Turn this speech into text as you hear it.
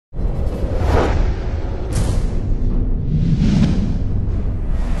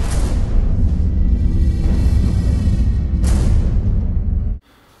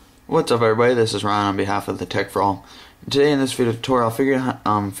What's up, everybody? This is Ryan on behalf of the Tech for All. Today in this video tutorial,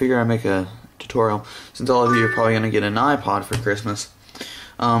 I figure I make a tutorial since all of you are probably gonna get an iPod for Christmas.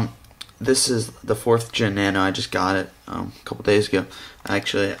 This is the 4th gen Nano. I just got it a couple days ago.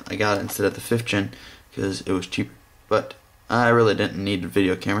 Actually, I got it instead of the 5th gen because it was cheaper. But I really didn't need a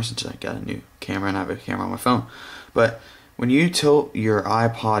video camera since I got a new camera and I have a camera on my phone. But when you tilt your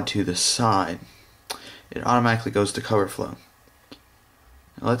iPod to the side, it automatically goes to coverflow.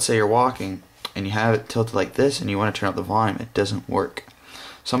 Let's say you're walking and you have it tilted like this and you want to turn up the volume. It doesn't work.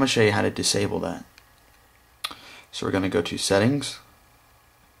 So I'm going to show you how to disable that. So we're going to go to settings,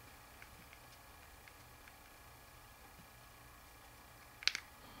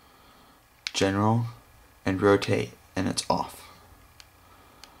 general, and rotate, and it's off.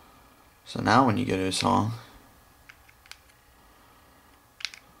 So now when you go to a song,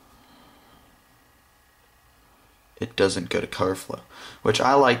 it doesn't go to coverflow, which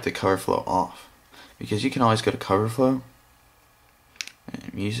I like the coverflow off because you can always go to coverflow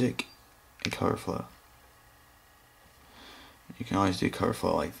and music and coverflow. You can always do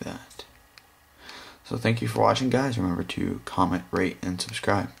coverflow like that. So thank you for watching, guys. Remember to comment, rate, and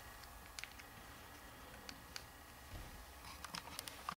subscribe.